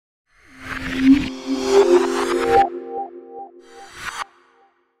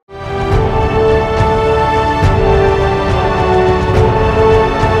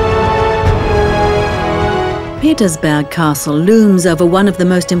Petersberg Castle looms over one of the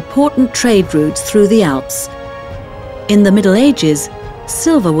most important trade routes through the Alps. In the Middle Ages,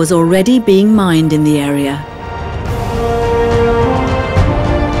 silver was already being mined in the area.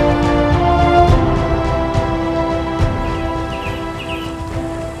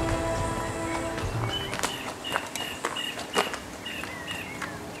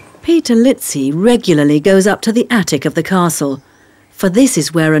 Peter Lizzi regularly goes up to the attic of the castle, for this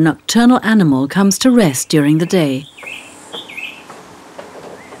is where a nocturnal animal comes to rest during the day.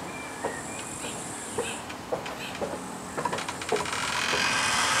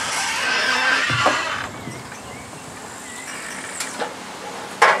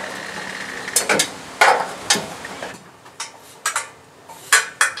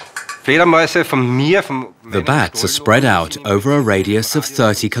 The bats are spread out over a radius of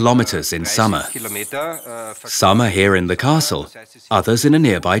 30 kilometers in summer. Some are here in the castle, others in a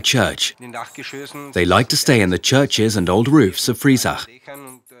nearby church. They like to stay in the churches and old roofs of Friesach.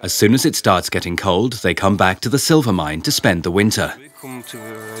 As soon as it starts getting cold, they come back to the silver mine to spend the winter.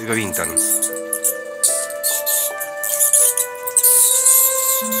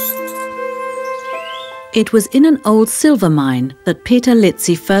 It was in an old silver mine that Peter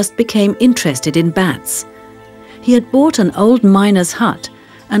Lizzi first became interested in bats. He had bought an old miner's hut,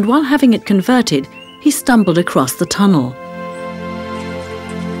 and while having it converted, he stumbled across the tunnel.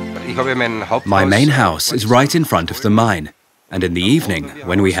 My main house is right in front of the mine, and in the evening,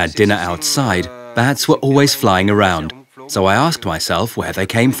 when we had dinner outside, bats were always flying around. So I asked myself where they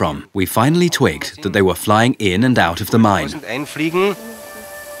came from. We finally twigged that they were flying in and out of the mine.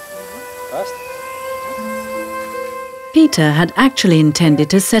 Peter had actually intended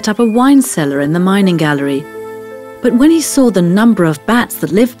to set up a wine cellar in the mining gallery, but when he saw the number of bats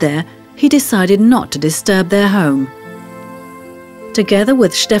that lived there, he decided not to disturb their home. Together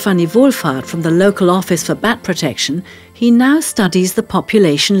with Stefanie Wohlfahrt from the local office for bat protection, he now studies the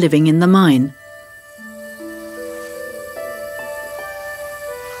population living in the mine.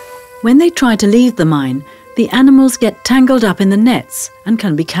 When they try to leave the mine, the animals get tangled up in the nets and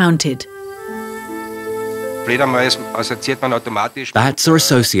can be counted. Bats are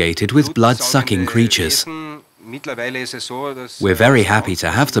associated with blood-sucking creatures. We're very happy to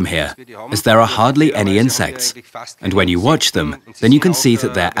have them here, as there are hardly any insects. And when you watch them, then you can see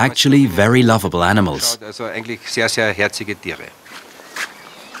that they're actually very lovable animals.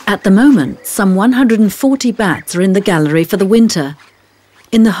 At the moment, some 140 bats are in the gallery for the winter.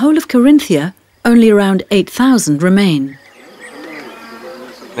 In the whole of Carinthia, only around 8,000 remain.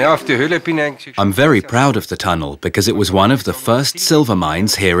 I'm very proud of the tunnel because it was one of the first silver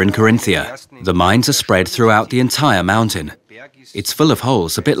mines here in Carinthia. The mines are spread throughout the entire mountain. It's full of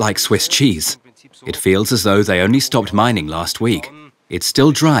holes, a bit like Swiss cheese. It feels as though they only stopped mining last week. It's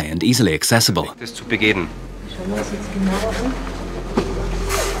still dry and easily accessible.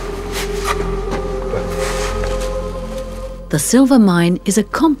 The silver mine is a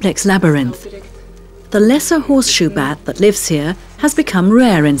complex labyrinth. The lesser horseshoe bat that lives here has become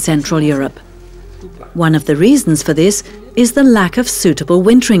rare in Central Europe. One of the reasons for this is the lack of suitable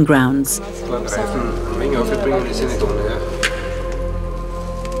wintering grounds.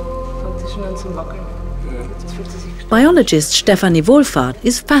 Biologist Stefanie Wohlfahrt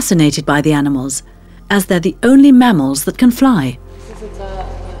is fascinated by the animals, as they're the only mammals that can fly.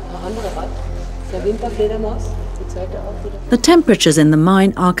 The temperatures in the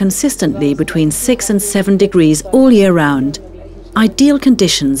mine are consistently between 6 and 7 degrees all year round, ideal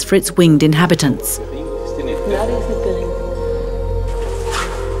conditions for its winged inhabitants.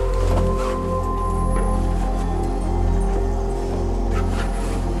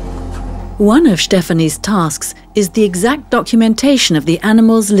 One of Stefanie's tasks is the exact documentation of the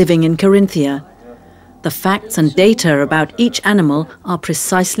animals living in Carinthia. The facts and data about each animal are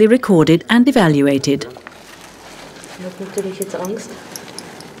precisely recorded and evaluated.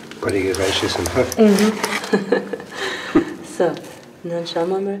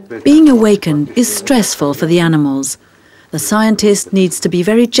 Being awakened is stressful for the animals. The scientist needs to be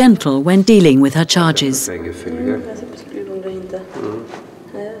very gentle when dealing with her charges.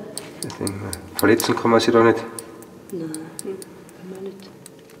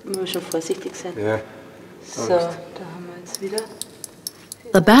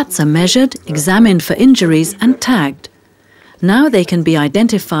 The bats are measured, examined for injuries and tagged. Now they can be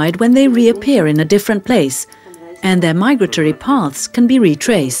identified when they reappear in a different place, and their migratory paths can be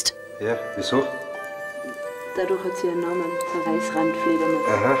retraced.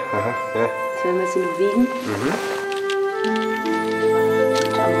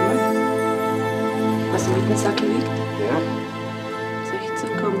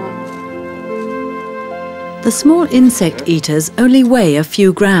 The small insect eaters only weigh a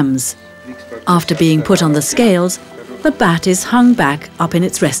few grams. After being put on the scales, the bat is hung back up in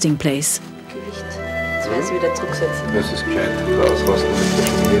its resting place. Das ist gescheit. Ausrasten mit der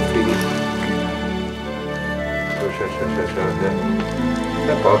Schmierfliegen. Schau.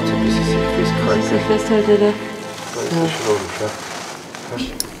 Der braucht sich, bis sie sich festhalten. Festhalten, oder? Das ist schon oben,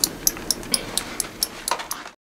 schau.